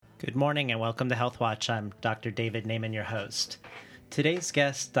Good morning and welcome to Health Watch. I'm Dr. David Naiman, your host. Today's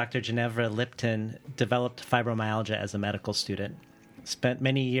guest, Dr. Ginevra Liptan, developed fibromyalgia as a medical student, spent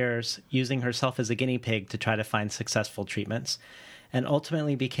many years using herself as a guinea pig to try to find successful treatments, and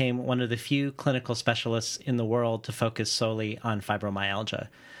ultimately became one of the few clinical specialists in the world to focus solely on fibromyalgia.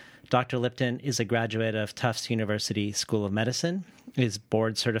 Dr. Liptan is a graduate of Tufts University School of Medicine, is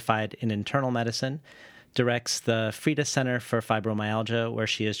board certified in internal medicine, directs the Frida Center for Fibromyalgia, where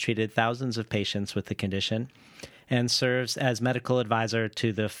she has treated thousands of patients with the condition, and serves as medical advisor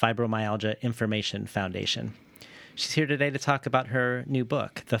to the Fibromyalgia Information Foundation. She's here today to talk about her new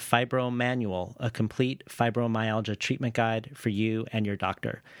book, The FibroManual, a complete fibromyalgia treatment guide for you and your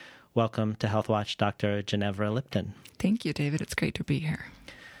doctor. Welcome to Health Watch, Dr. Ginevra Liptan. Thank you, David. It's great to be here.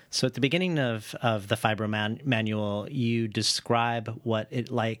 So at the beginning of the FibroManual, you describe what it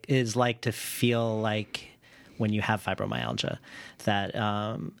is like to feel like when you have fibromyalgia,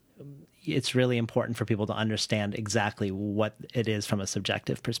 that it's really important for people to understand exactly what it is from a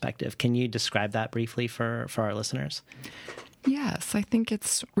subjective perspective. Can you describe that briefly for our listeners? Yes, I think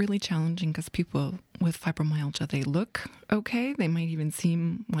it's really challenging because people with fibromyalgia, they look okay. They might even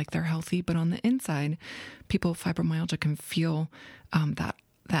seem like they're healthy, but on the inside, people with fibromyalgia can feel that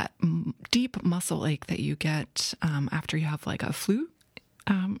deep muscle ache that you get after you have like a flu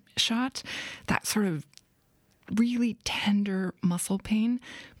shot, that sort of really tender muscle pain.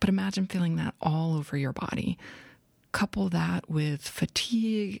 But imagine feeling that all over your body. Couple that with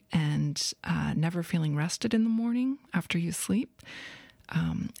fatigue and never feeling rested in the morning after you sleep,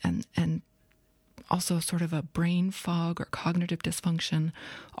 and also sort of a brain fog or cognitive dysfunction.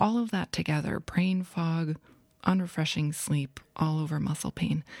 All of that together, brain fog, unrefreshing sleep, all over muscle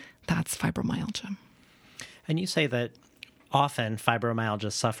pain. That's fibromyalgia. And you say that often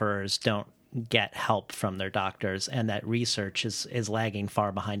fibromyalgia sufferers don't get help from their doctors and that research is lagging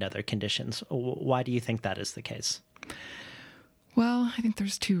far behind other conditions. Why do you think that is the case? Well, I think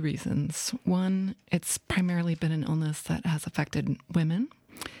there's two reasons. One, it's primarily been an illness that has affected women.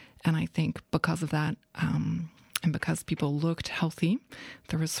 And I think because of that, and because people looked healthy,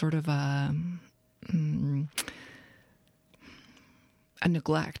 there was sort of a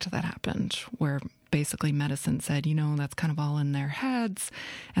neglect that happened where basically medicine said, that's kind of all in their heads,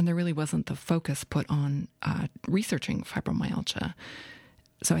 and there really wasn't the focus put on researching fibromyalgia.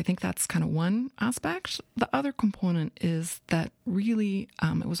 So I think that's kind of one aspect. The other component is that really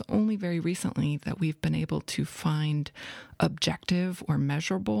it was only very recently that we've been able to find objective or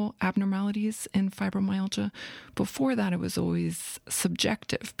measurable abnormalities in fibromyalgia. Before that, it was always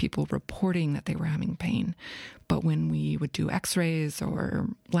subjective, people reporting that they were having pain. But when we would do x-rays or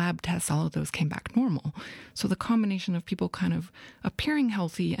lab tests, all of those came back normal. So the combination of people kind of appearing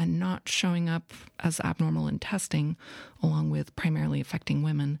healthy and not showing up as abnormal in testing, along with primarily affecting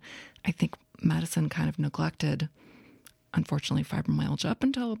women, I think medicine kind of neglected, unfortunately, fibromyalgia up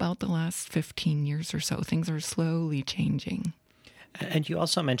until about the last 15 years or so. Things are slowly changing. And you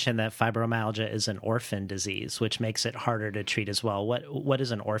also mentioned that fibromyalgia is an orphan disease, which makes it harder to treat as well. What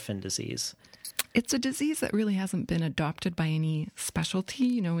is an orphan disease? It's a disease that really hasn't been adopted by any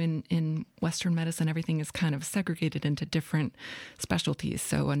specialty. In Western medicine, everything is kind of segregated into different specialties.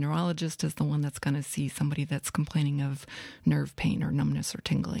 So a neurologist is the one that's going to see somebody that's complaining of nerve pain or numbness or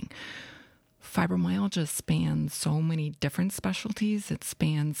tingling. Fibromyalgia spans so many different specialties. It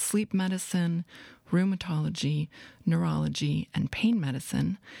spans sleep medicine, rheumatology, neurology, and pain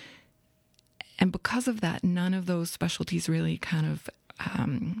medicine. And because of that, none of those specialties really kind of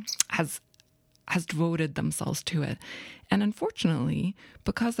has devoted themselves to it. And unfortunately,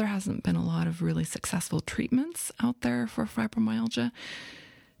 because there hasn't been a lot of really successful treatments out there for fibromyalgia,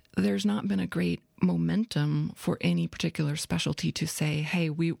 there's not been a great momentum for any particular specialty to say, hey,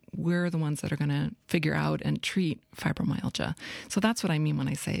 we're the ones that are going to figure out and treat fibromyalgia. So that's what I mean when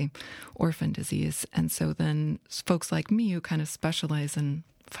I say orphan disease. And so then folks like me who kind of specialize in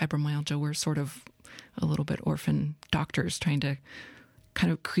fibromyalgia, we're sort of a little bit orphan doctors trying to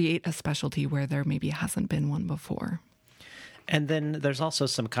kind of create a specialty where there maybe hasn't been one before. And then there's also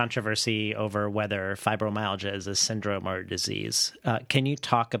some controversy over whether fibromyalgia is a syndrome or a disease. Can you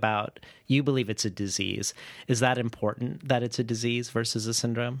talk about, you believe it's a disease. Is that important that it's a disease versus a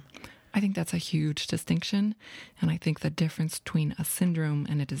syndrome? I think that's a huge distinction. And I think the difference between a syndrome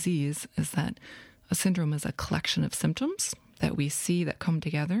and a disease is that a syndrome is a collection of symptoms that we see that come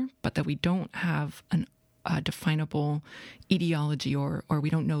together, but that we don't have a definable etiology or we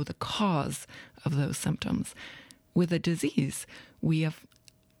don't know the cause of those symptoms. With a disease, we have,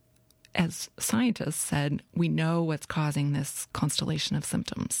 as scientists said, we know what's causing this constellation of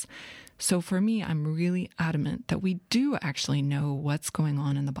symptoms. So for me, I'm really adamant that we do actually know what's going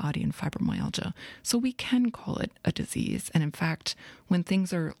on in the body in fibromyalgia. So we can call it a disease. And in fact, when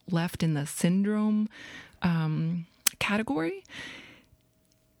things are left in the syndrome category,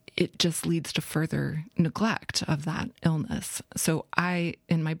 it just leads to further neglect of that illness. So I,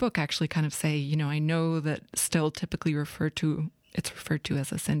 in my book, actually kind of say, I know that still typically it's referred to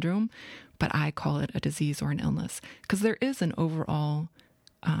as a syndrome, but I call it a disease or an illness because there is an overall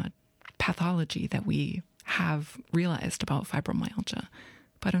pathology that we have realized about fibromyalgia.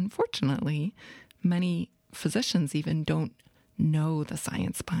 But unfortunately, many physicians even don't know the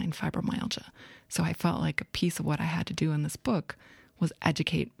science behind fibromyalgia. So I felt like a piece of what I had to do in this book was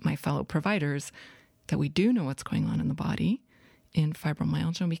educate my fellow providers that we do know what's going on in the body in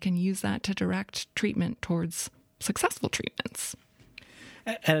fibromyalgia, and we can use that to direct treatment towards successful treatments.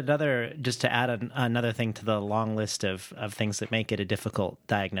 And just to add another thing to the long list of things that make it a difficult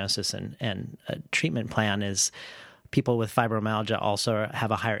diagnosis and a treatment plan is people with fibromyalgia also have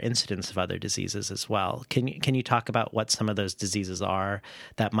a higher incidence of other diseases as well. Can you talk about what some of those diseases are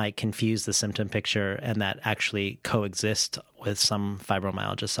that might confuse the symptom picture and that actually coexist with some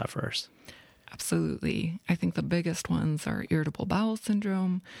fibromyalgia sufferers? Absolutely. I think the biggest ones are irritable bowel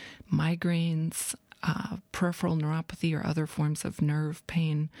syndrome, migraines, peripheral neuropathy or other forms of nerve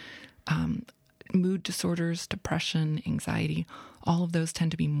pain, mood disorders, depression, anxiety. All of those tend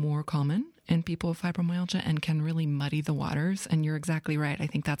to be more common in people with fibromyalgia and can really muddy the waters. And you're exactly right. I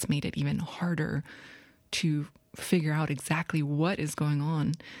think that's made it even harder to figure out exactly what is going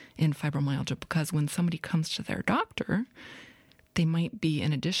on in fibromyalgia, because when somebody comes to their doctor, they might be,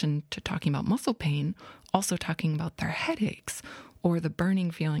 in addition to talking about muscle pain, also talking about their headaches or the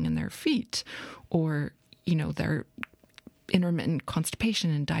burning feeling in their feet or, their intermittent constipation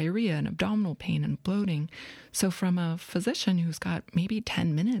and diarrhea and abdominal pain and bloating. So from a physician who's got maybe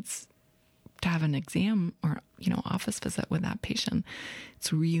 10 minutes to have an exam or, office visit with that patient,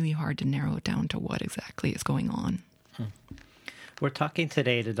 it's really hard to narrow it down to what exactly is going on. We're talking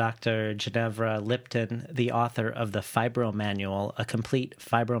today to Dr. Ginevra Liptan, the author of the FibroManual, a complete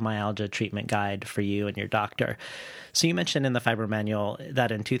fibromyalgia treatment guide for you and your doctor. So you mentioned in the FibroManual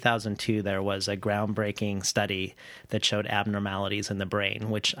that in 2002 there was a groundbreaking study that showed abnormalities in the brain,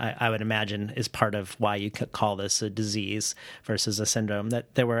 which I would imagine is part of why you could call this a disease versus a syndrome,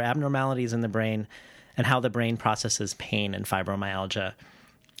 that there were abnormalities in the brain and how the brain processes pain in fibromyalgia.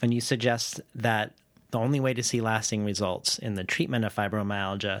 And you suggest that the only way to see lasting results in the treatment of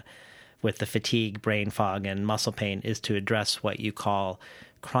fibromyalgia with the fatigue, brain fog, and muscle pain is to address what you call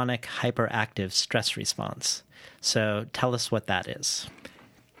chronic hyperactive stress response. So tell us what that is.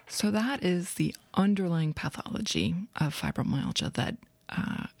 So that is the underlying pathology of fibromyalgia that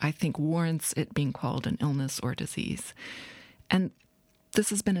I think warrants it being called an illness or disease. And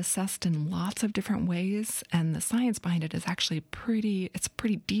this has been assessed in lots of different ways, and the science behind it is actually pretty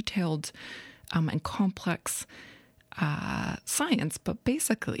detailed and complex science. But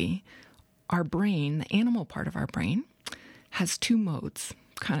basically, our brain, the animal part of our brain, has two modes,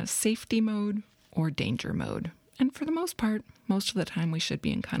 kind of safety mode or danger mode. And for the most part, most of the time we should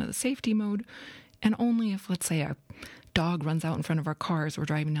be in kind of the safety mode. And only if, let's say, a dog runs out in front of our car as we're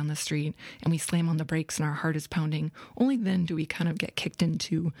driving down the street and we slam on the brakes and our heart is pounding, only then do we kind of get kicked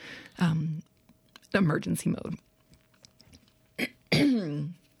into emergency mode.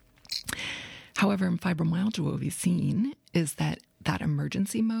 However, in fibromyalgia, what we've seen is that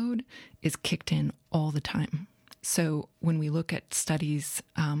emergency mode is kicked in all the time. So when we look at studies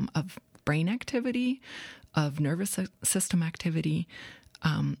of brain activity, of nervous system activity,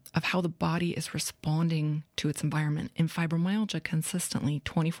 of how the body is responding to its environment, in fibromyalgia consistently,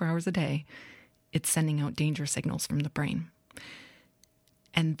 24 hours a day, it's sending out danger signals from the brain.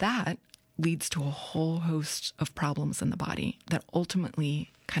 And that leads to a whole host of problems in the body that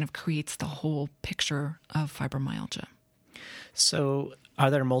ultimately kind of creates the whole picture of fibromyalgia. So are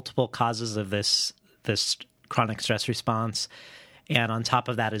there multiple causes of this chronic stress response? And on top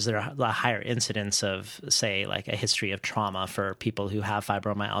of that, is there a higher incidence of, say, like a history of trauma for people who have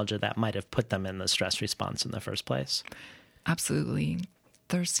fibromyalgia that might have put them in the stress response in the first place? Absolutely.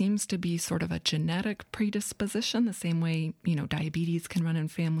 There seems to be sort of a genetic predisposition, the same way, diabetes can run in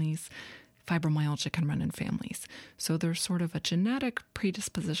families, fibromyalgia can run in families. So there's sort of a genetic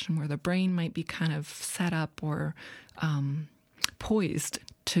predisposition where the brain might be kind of set up or poised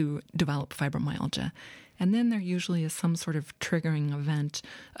to develop fibromyalgia. And then there usually is some sort of triggering event,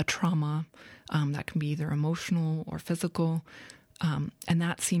 a trauma that can be either emotional or physical. And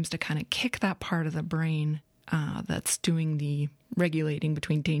that seems to kind of kick that part of the brain that's doing the regulating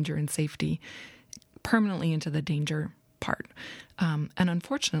between danger and safety permanently into the danger part. And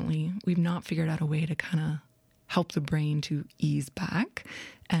unfortunately, we've not figured out a way to kind of help the brain to ease back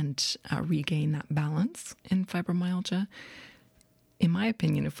and regain that balance in fibromyalgia. In my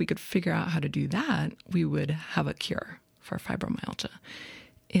opinion, if we could figure out how to do that, we would have a cure for fibromyalgia.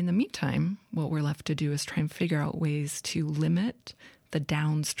 In the meantime, what we're left to do is try and figure out ways to limit the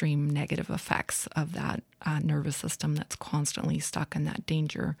downstream negative effects of that nervous system that's constantly stuck in that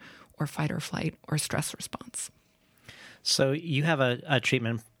danger or fight or flight or stress response. So you have a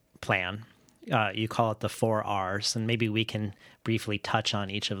treatment plan. You call it the 4 R's, and maybe we can briefly touch on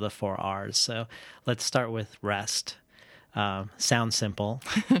each of the 4 R's. So let's start with rest. Sounds simple,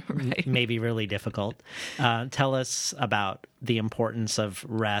 right. Maybe really difficult. Tell us about the importance of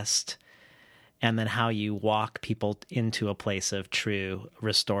rest, and then how you walk people into a place of true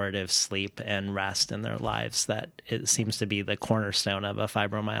restorative sleep and rest in their lives. That it seems to be the cornerstone of a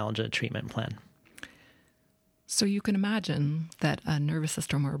fibromyalgia treatment plan. So you can imagine that a nervous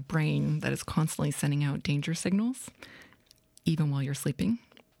system or a brain that is constantly sending out danger signals, even while you're sleeping,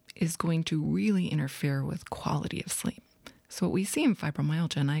 is going to really interfere with quality of sleep. So what we see in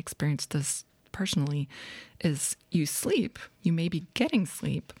fibromyalgia, and I experienced this personally, is you sleep, you may be getting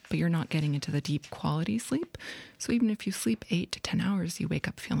sleep, but you're not getting into the deep quality sleep. So even if you sleep 8 to 10 hours, you wake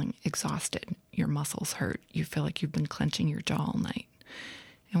up feeling exhausted, your muscles hurt, you feel like you've been clenching your jaw all night.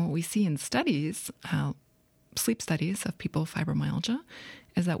 And what we see in studies, sleep studies of people with fibromyalgia,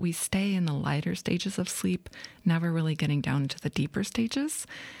 is that we stay in the lighter stages of sleep, never really getting down into the deeper stages.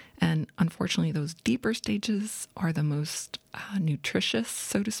 And unfortunately, those deeper stages are the most nutritious,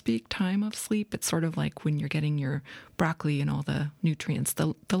 so to speak, time of sleep. It's sort of like when you're getting your broccoli and all the nutrients.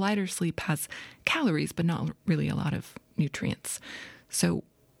 The lighter sleep has calories, but not really a lot of nutrients. So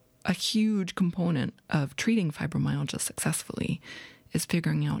a huge component of treating fibromyalgia successfully is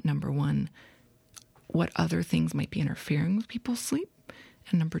figuring out, number one, what other things might be interfering with people's sleep.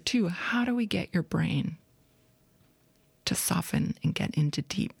 And number two, how do we get your brain to soften and get into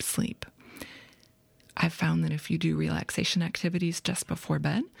deep sleep? I've found that if you do relaxation activities just before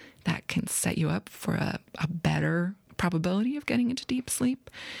bed, that can set you up for a better probability of getting into deep sleep.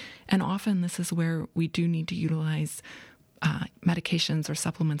 And often this is where we do need to utilize medications or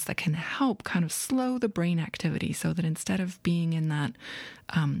supplements that can help kind of slow the brain activity, so that instead of being in that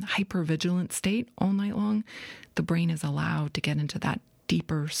hypervigilant state all night long, the brain is allowed to get into that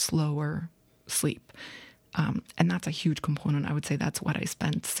deeper, slower sleep. And that's a huge component. I would say that's what I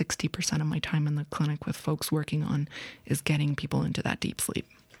spend 60% of my time in the clinic with folks working on, is getting people into that deep sleep.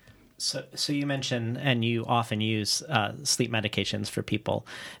 So you mentioned, and you often use sleep medications for people,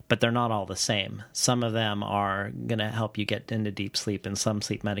 but they're not all the same. Some of them are going to help you get into deep sleep, and some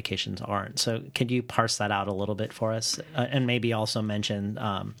sleep medications aren't. So could you parse that out a little bit for us, and maybe also mention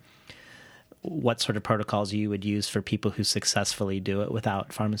what sort of protocols you would use for people who successfully do it without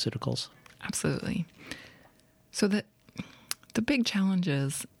pharmaceuticals? Absolutely. So the big challenge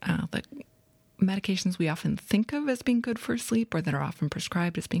is that medications we often think of as being good for sleep, or that are often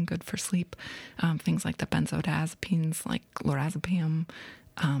prescribed as being good for sleep, things like the benzodiazepines like lorazepam,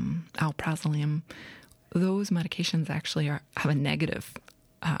 alprazolam, those medications actually have a negative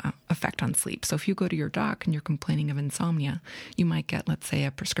effect on sleep. So if you go to your doc and you're complaining of insomnia, you might get, let's say,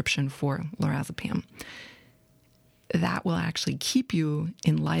 a prescription for lorazepam. That will actually keep you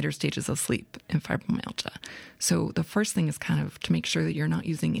in lighter stages of sleep in fibromyalgia. So the first thing is kind of to make sure that you're not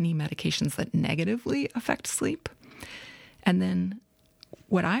using any medications that negatively affect sleep. And then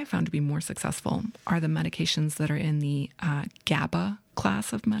what I found to be more successful are the medications that are in the GABA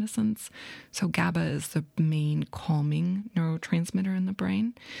class of medicines. So GABA is the main calming neurotransmitter in the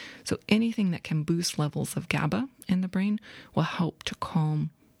brain. So anything that can boost levels of GABA in the brain will help to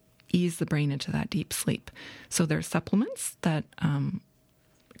ease the brain into that deep sleep. So there are supplements that kind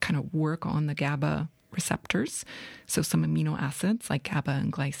of work on the GABA receptors. So some amino acids like GABA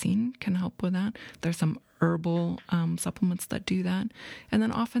and glycine can help with that. There's some herbal supplements that do that. And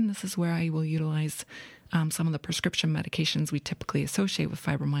then often this is where I will utilize some of the prescription medications we typically associate with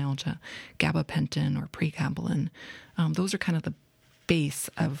fibromyalgia, gabapentin or pregabalin. Those are kind of the base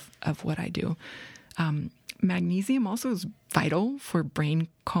of what I do. Magnesium also is vital for brain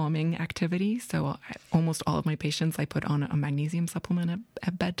calming activity. So almost all of my patients, I put on a magnesium supplement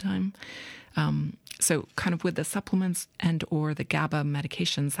at bedtime. So kind of with the supplements and or the GABA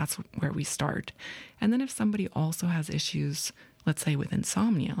medications, that's where we start. And then if somebody also has issues, let's say with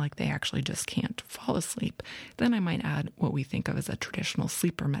insomnia, like they actually just can't fall asleep, then I might add what we think of as a traditional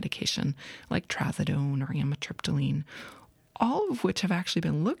sleeper medication, like trazodone or amitriptyline. all of which have actually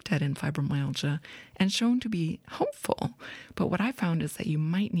been looked at in fibromyalgia and shown to be helpful. But what I found is that you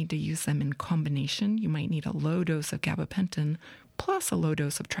might need to use them in combination. You might need a low dose of gabapentin plus a low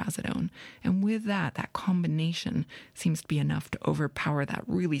dose of trazodone. And with that combination seems to be enough to overpower that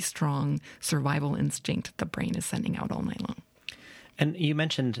really strong survival instinct the brain is sending out all night long. And you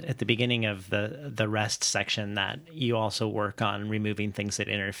mentioned at the beginning of the rest section that you also work on removing things that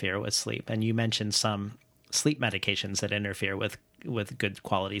interfere with sleep. And you mentioned some sleep medications that interfere with good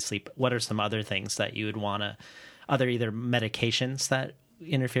quality sleep. What are some other things that you would want to, either medications that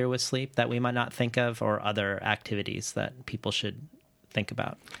interfere with sleep that we might not think of, or other activities that people should think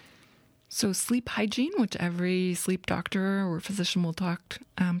about? So sleep hygiene, which every sleep doctor or physician will talk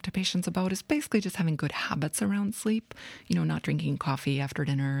to patients about, is basically just having good habits around sleep. Not drinking coffee after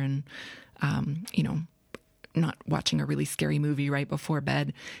dinner and, not watching a really scary movie right before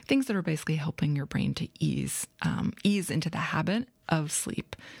bed. Things that are basically helping your brain to ease into the habit of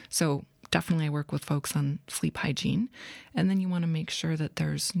sleep. So definitely I work with folks on sleep hygiene. And then you want to make sure that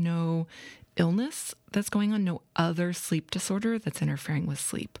there's no illness that's going on, no other sleep disorder that's interfering with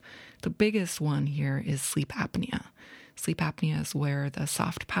sleep. The biggest one here is sleep apnea. Sleep apnea is where the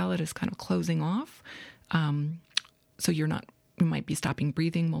soft palate is kind of closing off. So you might be stopping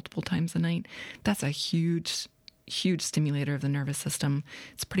breathing multiple times a night. That's a huge stimulator of the nervous system.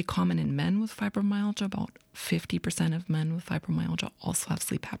 It's pretty common in men with fibromyalgia. About 50% of men with fibromyalgia also have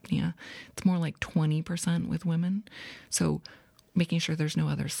sleep apnea. It's more like 20% with women. So making sure there's no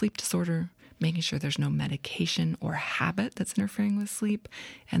other sleep disorder, making sure there's no medication or habit that's interfering with sleep,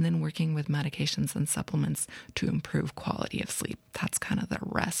 and then working with medications and supplements to improve quality of sleep. That's kind of the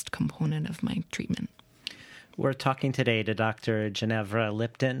rest component of my treatment. We're talking today to Dr. Ginevra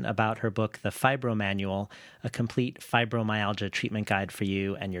Liptan about her book, The FibroManual, a complete fibromyalgia treatment guide for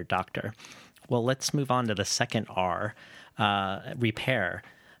you and your doctor. Well, let's move on to the second R, repair.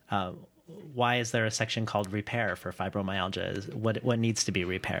 Why is there a section called repair for fibromyalgia? What needs to be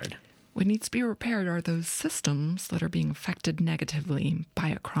repaired? What needs to be repaired are those systems that are being affected negatively by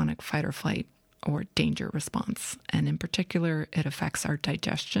a chronic fight or flight or danger response. And in particular, it affects our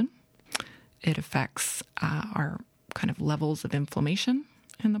digestion. It affects our kind of levels of inflammation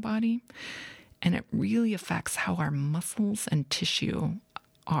in the body. And it really affects how our muscles and tissue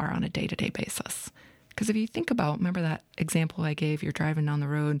are on a day-to-day basis. Because if you think about, remember that example I gave, you're driving down the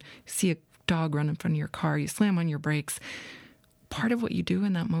road, you see a dog run in front of your car, you slam on your brakes. Part of what you do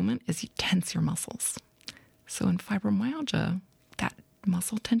in that moment is you tense your muscles. So in fibromyalgia, that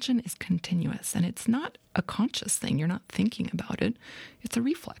muscle tension is continuous, and it's not a conscious thing. You're not thinking about it. It's a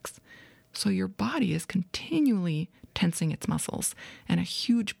reflex. So your body is continually tensing its muscles. And a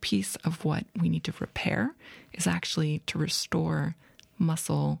huge piece of what we need to repair is actually to restore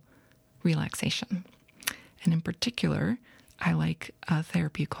muscle relaxation. And in particular, I like a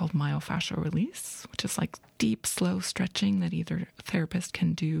therapy called myofascial release, which is like deep, slow stretching that either a therapist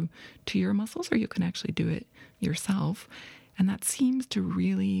can do to your muscles or you can actually do it yourself. And that seems to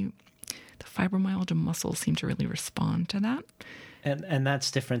really, the fibromyalgia muscles seem to really respond to that. And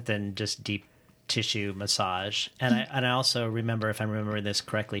that's different than just deep tissue massage. And I also remember, if I'm remembering this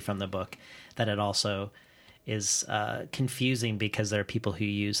correctly from the book, that it also is confusing because there are people who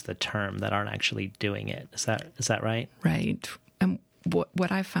use the term that aren't actually doing it. Is that right? Right. And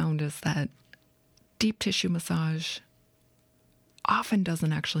what I found is that deep tissue massage often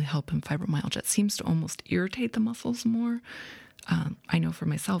doesn't actually help in fibromyalgia. It seems to almost irritate the muscles more. I know for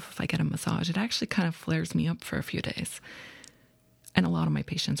myself, if I get a massage, it actually kind of flares me up for a few days. And a lot of my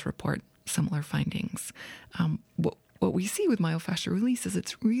patients report similar findings. What we see with myofascial release is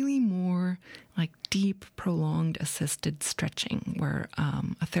it's really more like deep, prolonged assisted stretching where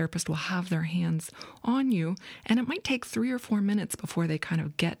a therapist will have their hands on you, and it might take 3 or 4 minutes before they kind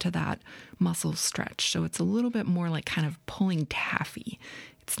of get to that muscle stretch. So it's a little bit more like kind of pulling taffy.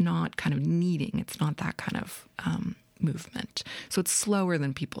 It's not kind of kneading. It's not that kind of movement. So it's slower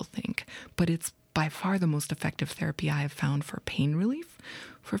than people think, but it's by far the most effective therapy I have found for pain relief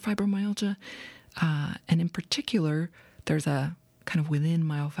for fibromyalgia. And in particular, there's a kind of within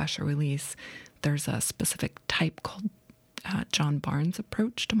myofascial release, there's a specific type called John Barnes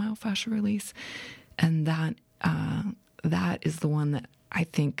approach to myofascial release. And that is the one that I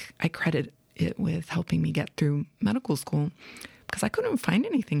think I credit it with helping me get through medical school, because I couldn't find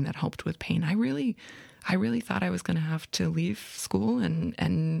anything that helped with pain. I really thought I was going to have to leave school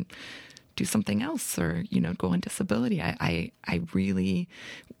and do something else or, go on disability. I really,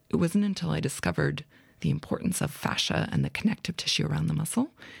 it wasn't until I discovered the importance of fascia and the connective tissue around the muscle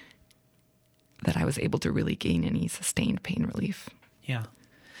that I was able to really gain any sustained pain relief. Yeah.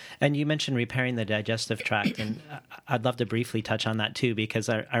 And you mentioned repairing the digestive tract, and I'd love to briefly touch on that too, because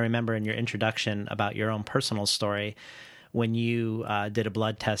I remember in your introduction about your own personal story, when you did a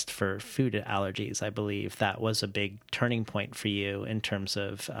blood test for food allergies, I believe that was a big turning point for you in terms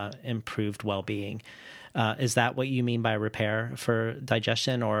of improved well-being. Is that what you mean by repair for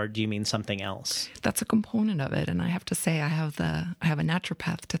digestion, or do you mean something else? That's a component of it, and I have to say I have a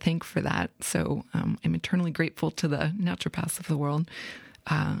naturopath to thank for that. So I'm eternally grateful to the naturopaths of the world.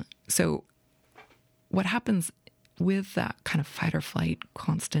 So what happens with that kind of fight or flight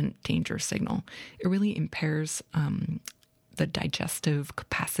constant danger signal, it really impairs the digestive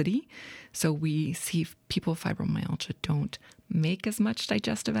capacity. So we see people with fibromyalgia don't make as much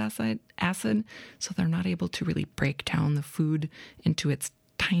digestive acid, so they're not able to really break down the food into its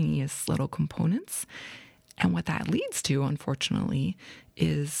tiniest little components. And what that leads to, unfortunately,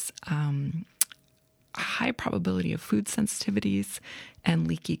 is a high probability of food sensitivities and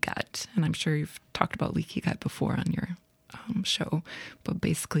leaky gut. And I'm sure you've talked about leaky gut before on your show, but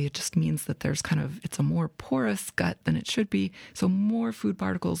basically it just means that it's a more porous gut than it should be. So more food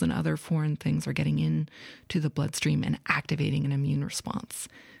particles and other foreign things are getting into the bloodstream and activating an immune response.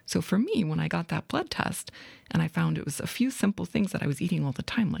 So for me, when I got that blood test and I found it was a few simple things that I was eating all the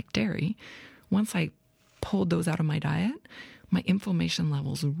time, like dairy, once I pulled those out of my diet, my inflammation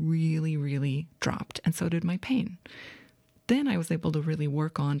levels really, really dropped, and so did my pain. Then I was able to really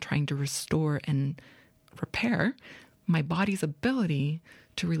work on trying to restore and repair my body's ability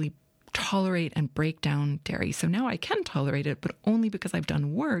to really tolerate and break down dairy. So now I can tolerate it, but only because I've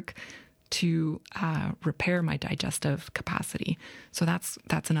done work to repair my digestive capacity. So that's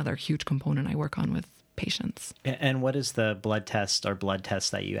another huge component I work on with patients. And what is the blood test or blood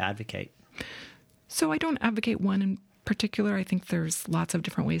test that you advocate? So I don't advocate one in particular. I think there's lots of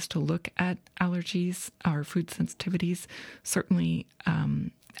different ways to look at allergies or food sensitivities. Certainly,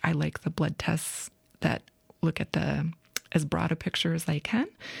 I like the blood tests that look at as broad a picture as they can.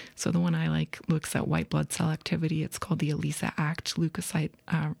 So the one I like looks at white blood cell activity. It's called the ELISA-ACT leukocyte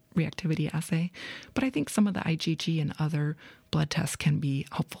reactivity assay. But I think some of the IgG and other blood tests can be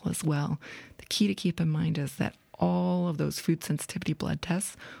helpful as well. The key to keep in mind is that all of those food sensitivity blood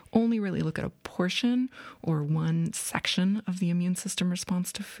tests only really look at a portion or one section of the immune system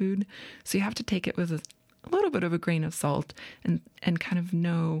response to food. So you have to take it with a little bit of a grain of salt and kind of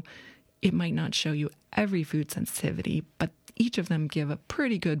know it might not show you every food sensitivity, but each of them give a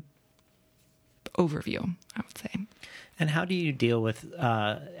pretty good overview, I would say. And how do you deal with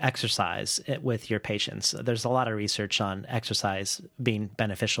exercise with your patients? There's a lot of research on exercise being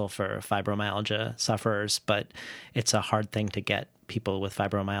beneficial for fibromyalgia sufferers, but it's a hard thing to get people with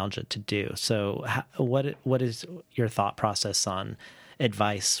fibromyalgia to do. So what is your thought process on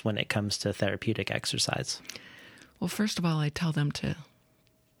advice when it comes to therapeutic exercise? Well, first of all, I tell them to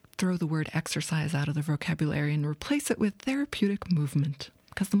throw the word exercise out of the vocabulary and replace it with therapeutic movement,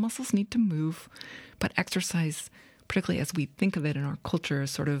 because the muscles need to move. But exercise, particularly as we think of it in our culture,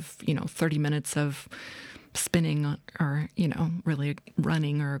 is sort of, 30 minutes of spinning or, really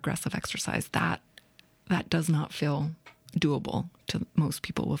running or aggressive exercise. That does not feel doable to most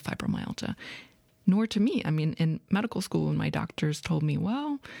people with fibromyalgia, nor to me. I mean, in medical school, when my doctors told me,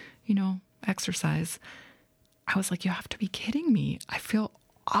 well, exercise, I was like, you have to be kidding me. I feel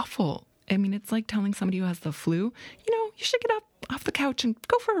awful. I mean, it's like telling somebody who has the flu, you should get up off the couch and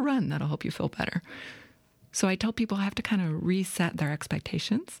go for a run. That'll help you feel better. So I tell people I have to kind of reset their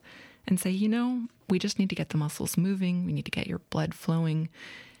expectations and say, we just need to get the muscles moving. We need to get your blood flowing.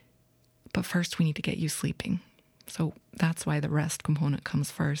 But first, we need to get you sleeping. So that's why the rest component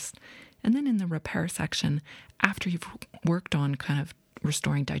comes first. And then in the repair section, after you've worked on kind of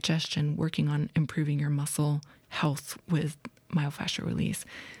restoring digestion, working on improving your muscle health with myofascial release,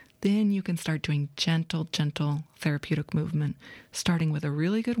 then you can start doing gentle therapeutic movement, starting with a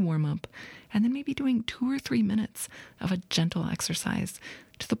really good warm-up, and then maybe doing 2 or 3 minutes of a gentle exercise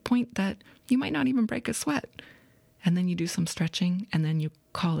to the point that you might not even break a sweat. And then you do some stretching, and then you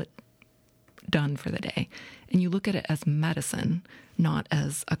call it done for the day. And you look at it as medicine, not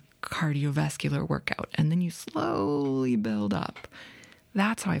as a cardiovascular workout. And then you slowly build up.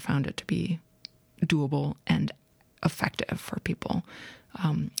 That's how I found it to be doable and effective for people.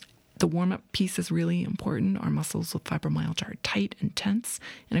 The warm-up piece is really important. Our muscles with fibromyalgia are tight and tense.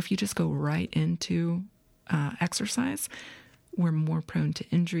 And if you just go right into exercise, we're more prone to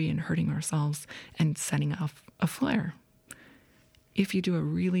injury and hurting ourselves and setting off a flare. If you do a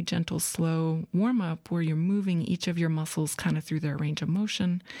really gentle, slow warm-up where you're moving each of your muscles kind of through their range of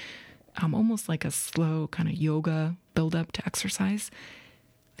motion, almost like a slow kind of yoga build-up to exercise,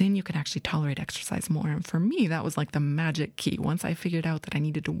 then you can actually tolerate exercise more. And for me, that was like the magic key. Once I figured out that I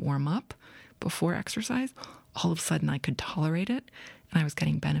needed to warm up before exercise, all of a sudden I could tolerate it and I was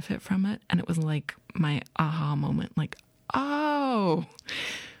getting benefit from it. And it was like my aha moment, like, oh,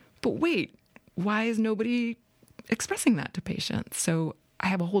 but wait, why is nobody expressing that to patients? So I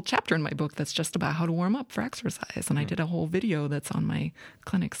have a whole chapter in my book that's just about how to warm up for exercise. And I did a whole video that's on my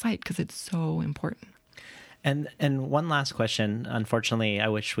clinic site because it's so important. And one last question. Unfortunately, I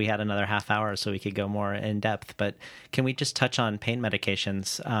wish we had another half hour so we could go more in depth, but can we just touch on pain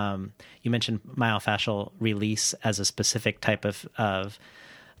medications? You mentioned myofascial release as a specific type of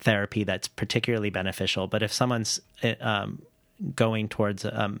therapy that's particularly beneficial, but if someone's going towards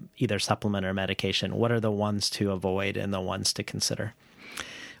either supplement or medication, what are the ones to avoid and the ones to consider?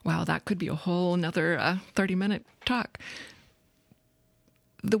 Wow, that could be a whole another 30-minute talk.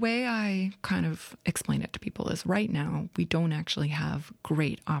 The way I kind of explain it to people is right now, we don't actually have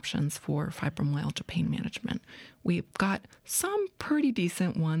great options for fibromyalgia pain management. We've got some pretty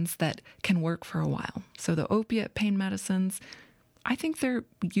decent ones that can work for a while. So the opiate pain medicines, I think they're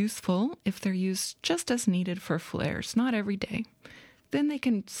useful if they're used just as needed for flares, not every day. Then they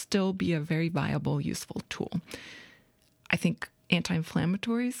can still be a very viable, useful tool. I think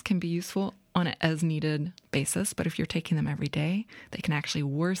anti-inflammatories can be useful on an as-needed basis, but if you're taking them every day, they can actually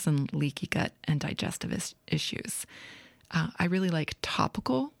worsen leaky gut and digestive issues. I really like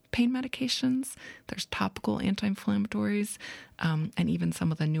topical pain medications. There's topical anti-inflammatories, and even some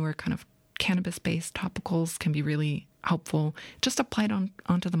of the newer kind of cannabis-based topicals can be really helpful. Just applied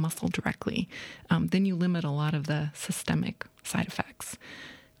onto the muscle directly. Then you limit a lot of the systemic side effects.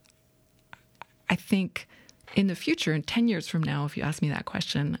 I think in the future, in 10 years from now, if you ask me that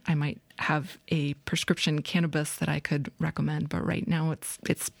question, I might have a prescription cannabis that I could recommend. But right now,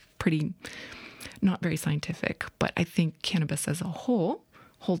 it's pretty not very scientific. But I think cannabis as a whole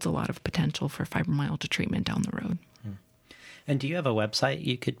holds a lot of potential for fibromyalgia treatment down the road. And do you have a website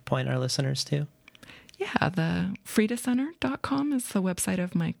you could point our listeners to? Yeah, the FridaCenter.com is the website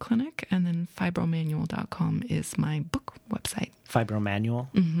of my clinic, and then FibroManual.com is my book website.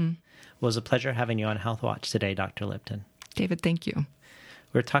 FibroManual? Mm-hmm. Well, it was a pleasure having you on Health Watch today, Dr. Liptan. David, thank you.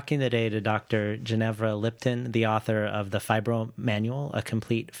 We're talking today to Dr. Ginevra Liptan, the author of the FibroManual, a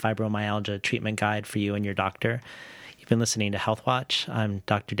complete fibromyalgia treatment guide for you and your doctor. You've been listening to Health Watch. I'm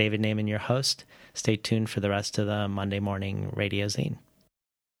Dr. David Naiman, your host. Stay tuned for the rest of the Monday morning radio zine.